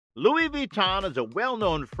Louis Vuitton is a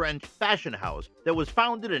well-known French fashion house that was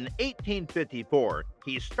founded in 1854.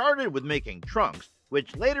 He started with making trunks,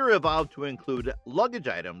 which later evolved to include luggage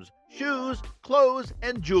items, shoes, clothes,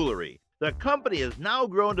 and jewelry. The company has now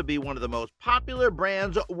grown to be one of the most popular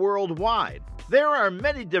brands worldwide. There are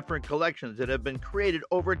many different collections that have been created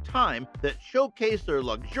over time that showcase their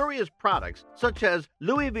luxurious products, such as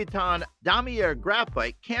Louis Vuitton Damier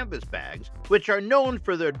Graphite canvas bags, which are known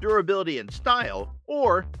for their durability and style,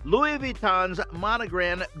 or Louis Vuitton's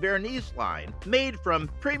Monogram Vernis line, made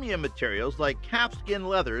from premium materials like calfskin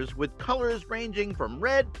leathers with colors ranging from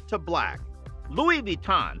red to black. Louis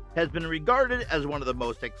Vuitton has been regarded as one of the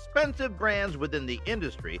most expensive brands within the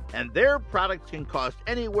industry, and their products can cost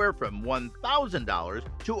anywhere from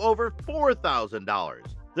 $1,000 to over $4,000.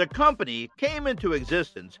 The company came into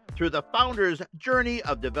existence through the founder's journey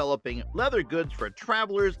of developing leather goods for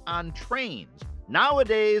travelers on trains.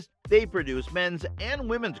 Nowadays, they produce men's and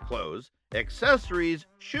women's clothes, accessories,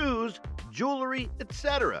 shoes, jewelry,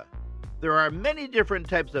 etc. There are many different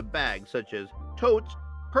types of bags such as totes,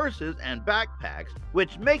 purses, and backpacks,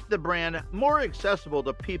 which make the brand more accessible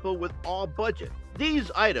to people with all budgets. These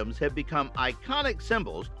items have become iconic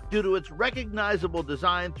symbols due to its recognizable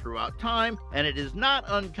design throughout time, and it is not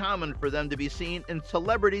uncommon for them to be seen in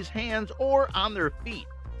celebrities' hands or on their feet.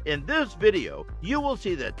 In this video, you will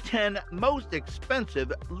see the 10 most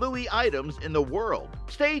expensive Louis items in the world.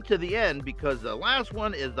 Stay to the end because the last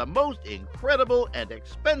one is the most incredible and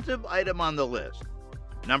expensive item on the list.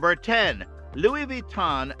 Number 10. Louis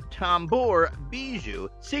Vuitton Tambour Bijou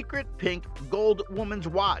Secret Pink Gold Woman's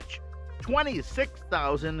Watch,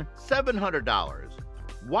 $26,700.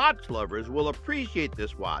 Watch lovers will appreciate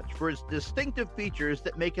this watch for its distinctive features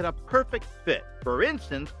that make it a perfect fit. For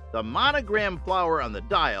instance, the monogram flower on the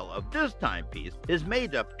dial of this timepiece is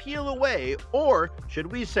made to peel away, or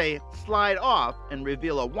should we say slide off, and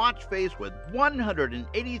reveal a watch face with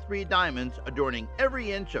 183 diamonds adorning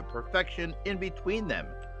every inch of perfection in between them.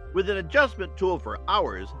 With an adjustment tool for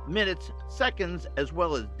hours, minutes, seconds, as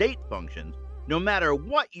well as date functions, no matter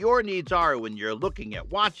what your needs are when you're looking at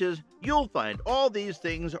watches, you'll find all these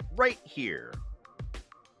things right here.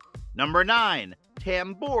 Number 9.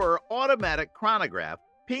 Tambour Automatic Chronograph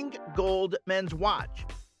Pink Gold Men's Watch,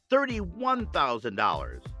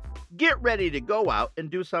 $31,000. Get ready to go out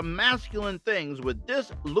and do some masculine things with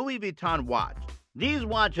this Louis Vuitton watch. These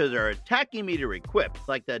watches are tachymeter equipped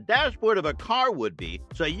like the dashboard of a car would be,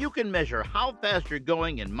 so you can measure how fast you're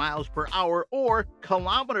going in miles per hour or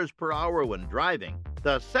kilometers per hour when driving.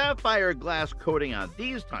 The sapphire glass coating on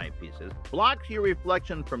these timepieces blocks your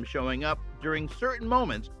reflection from showing up during certain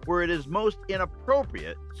moments where it is most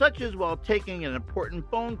inappropriate, such as while taking an important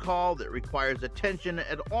phone call that requires attention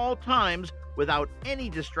at all times without any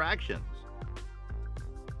distractions.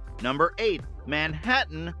 Number 8.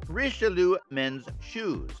 Manhattan Richelieu Men's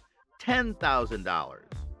Shoes, $10,000.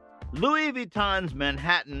 Louis Vuitton's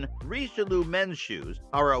Manhattan Richelieu men's shoes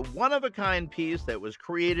are a one-of-a-kind piece that was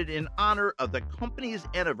created in honor of the company's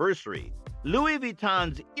anniversary. Louis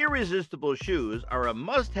Vuitton's irresistible shoes are a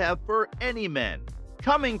must-have for any men.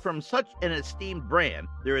 Coming from such an esteemed brand,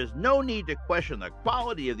 there is no need to question the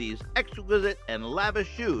quality of these exquisite and lavish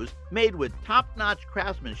shoes made with top-notch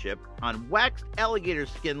craftsmanship on waxed alligator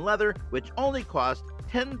skin leather, which only cost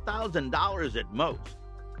 $10,000 at most.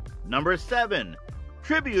 Number 7.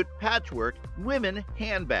 Tribute Patchwork Women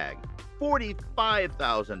Handbag,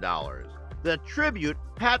 $45,000. The Tribute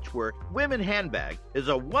Patchwork Women Handbag is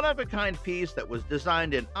a one-of-a-kind piece that was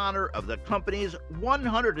designed in honor of the company's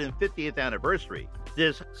 150th anniversary.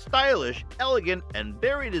 This stylish, elegant, and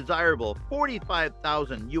very desirable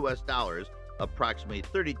 $45,000, approximately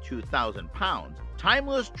 32,000 pounds,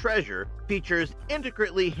 timeless treasure features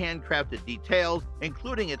intricately handcrafted details,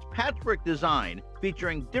 including its patchwork design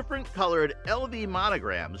featuring different colored LV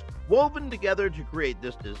monograms woven together to create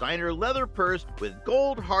this designer leather purse with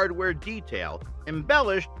gold hardware detail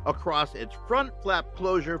embellished across its front flap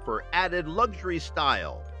closure for added luxury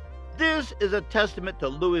style. This is a testament to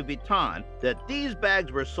Louis Vuitton that these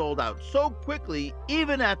bags were sold out so quickly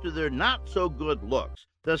even after their not-so-good looks.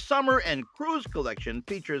 The Summer and Cruise collection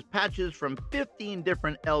features patches from 15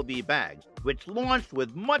 different LV bags, which launched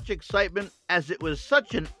with much excitement as it was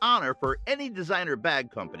such an honor for any designer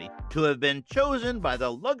bag company to have been chosen by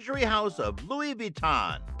the luxury house of Louis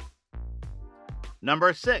Vuitton.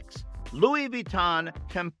 Number 6. Louis Vuitton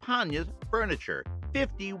Campagnes Furniture,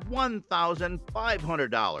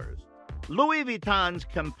 $51,500. Louis Vuitton's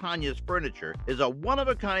Campagnes Furniture is a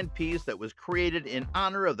one-of-a-kind piece that was created in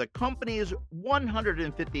honor of the company's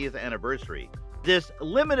 150th anniversary. This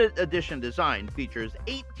limited edition design features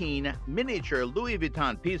 18 miniature Louis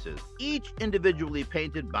Vuitton pieces, each individually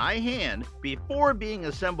painted by hand before being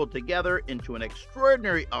assembled together into an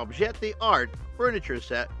extraordinary objet d'art furniture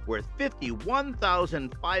set worth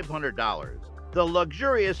 $51,500. The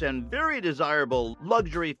luxurious and very desirable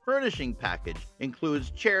luxury furnishing package includes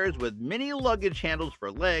chairs with mini luggage handles for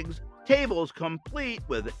legs, tables complete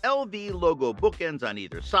with LV logo bookends on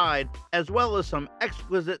either side, as well as some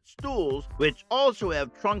exquisite stools which also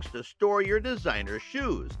have trunks to store your designer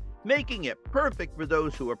shoes, making it perfect for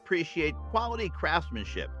those who appreciate quality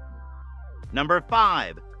craftsmanship. Number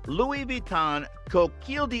 5. Louis Vuitton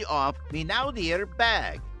Coquille d'Or Minaudière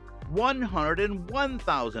Bag,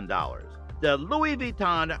 $101,000. The Louis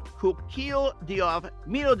Vuitton Coquille d'Or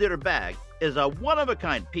Minaudière Bag is a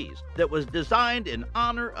one-of-a-kind piece that was designed in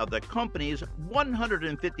honor of the company's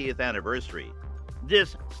 150th anniversary.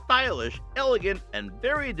 This stylish, elegant, and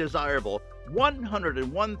very desirable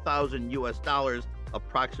 $101,000,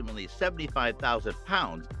 approximately 75,000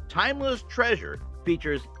 pounds, timeless treasure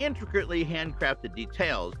features intricately handcrafted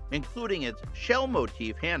details, including its shell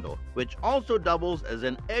motif handle, which also doubles as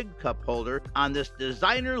an egg cup holder on this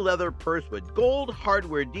designer leather purse with gold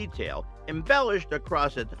hardware detail embellished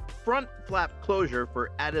across its front flap closure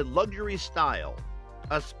for added luxury style.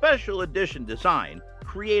 A special edition design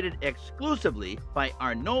created exclusively by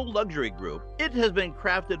Arnault Luxury Group, it has been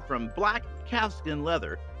crafted from black calfskin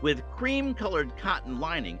leather with cream-colored cotton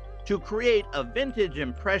lining to create a vintage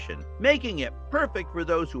impression, making it perfect for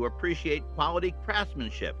those who appreciate quality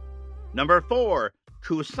craftsmanship. Number 4.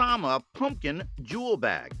 Kusama Pumpkin Jewel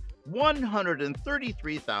Bag,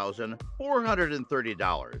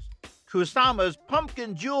 $133,430. Kusama's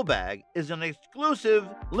Pumpkin Jewel Bag is an exclusive,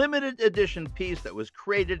 limited edition piece that was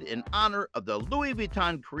created in honor of the Louis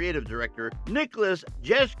Vuitton creative director Nicolas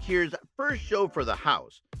Ghesquiere's first show for the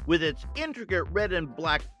house. With its intricate red and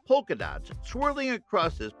black polka dots swirling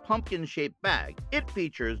across this pumpkin-shaped bag, it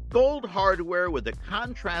features gold hardware with a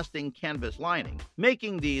contrasting canvas lining,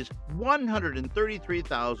 making these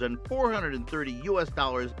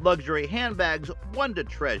 $133,430 luxury handbags one to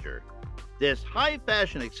treasure. This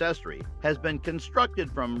high-fashion accessory has been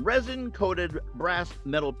constructed from resin-coated brass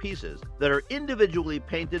metal pieces that are individually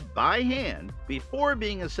painted by hand before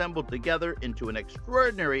being assembled together into an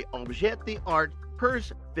extraordinary objet d'art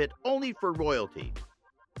purse fit only for royalty.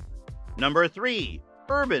 Number 3.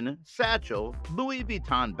 Urban Satchel Louis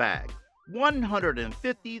Vuitton Bag,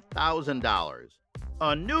 $150,000.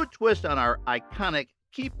 A new twist on our iconic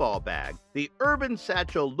keep-all bag, the Urban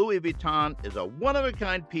Satchel Louis Vuitton is a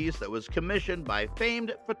one-of-a-kind piece that was commissioned by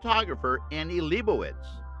famed photographer Annie Leibovitz.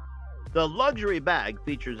 The luxury bag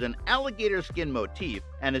features an alligator skin motif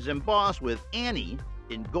and is embossed with Annie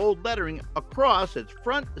in gold lettering across its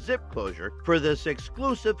front zip closure for this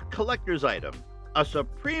exclusive collector's item. A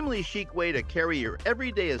supremely chic way to carry your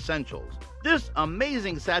everyday essentials. This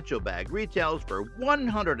amazing satchel bag retails for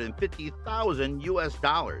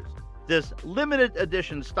 $150,000. This limited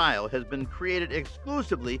edition style has been created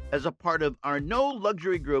exclusively as a part of Arnault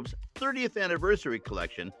Luxury Group's 30th anniversary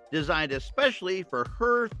collection, designed especially for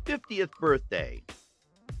her 50th birthday.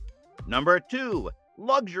 Number 2.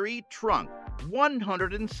 Luxury Trunk,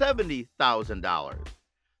 $170,000.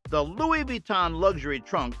 The Louis Vuitton luxury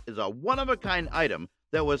trunk is a one-of-a-kind item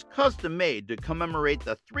that was custom-made to commemorate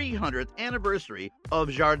the 300th anniversary of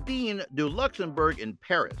Jardin du Luxembourg in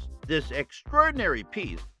Paris. This extraordinary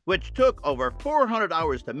piece, which took over 400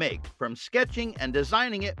 hours to make, from sketching and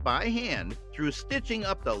designing it by hand through stitching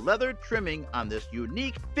up the leather trimming on this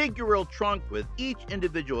unique figural trunk with each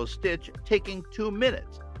individual stitch taking 2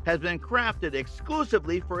 minutes, has been crafted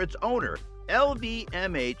exclusively for its owner,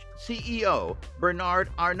 LVMH CEO Bernard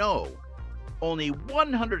Arnault. Only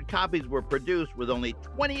 100 copies were produced with only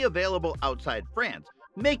 20 available outside France,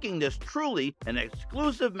 making this truly an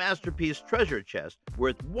exclusive masterpiece treasure chest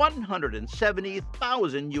worth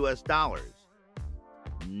 $170,000.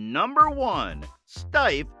 Number 1.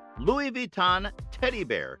 Steiff Louis Vuitton Teddy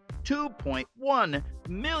Bear, $2.1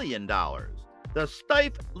 million. The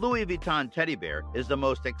Steiff Louis Vuitton Teddy Bear is the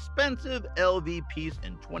most expensive LV piece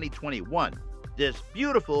in 2021. This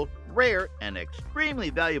beautiful, rare, and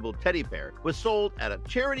extremely valuable teddy bear was sold at a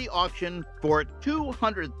charity auction for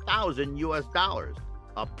 $200,000,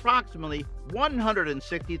 approximately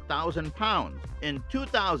 160,000 pounds, in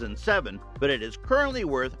 2007, but it is currently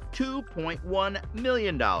worth $2.1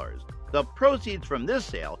 million. The proceeds from this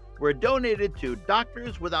sale were donated to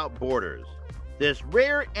Doctors Without Borders. This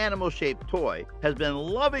rare animal-shaped toy has been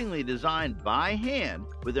lovingly designed by hand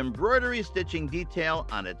with embroidery stitching detail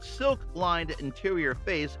on its silk-lined interior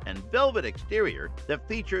face and velvet exterior that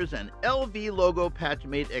features an LV logo patch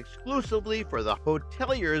made exclusively for the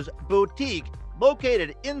Hotelier's Boutique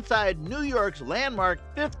located inside New York's landmark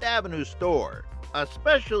Fifth Avenue store. A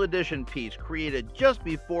special edition piece created just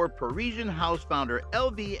before Parisian house founder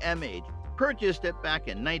LVMH purchased it back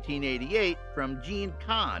in 1988 from Jean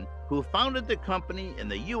Kahn, who founded the company in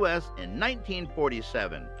the U.S. in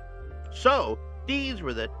 1947. So, these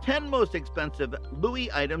were the 10 most expensive Louis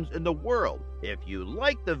items in the world. If you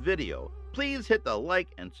liked the video, please hit the like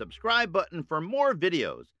and subscribe button for more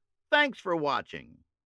videos. Thanks for watching.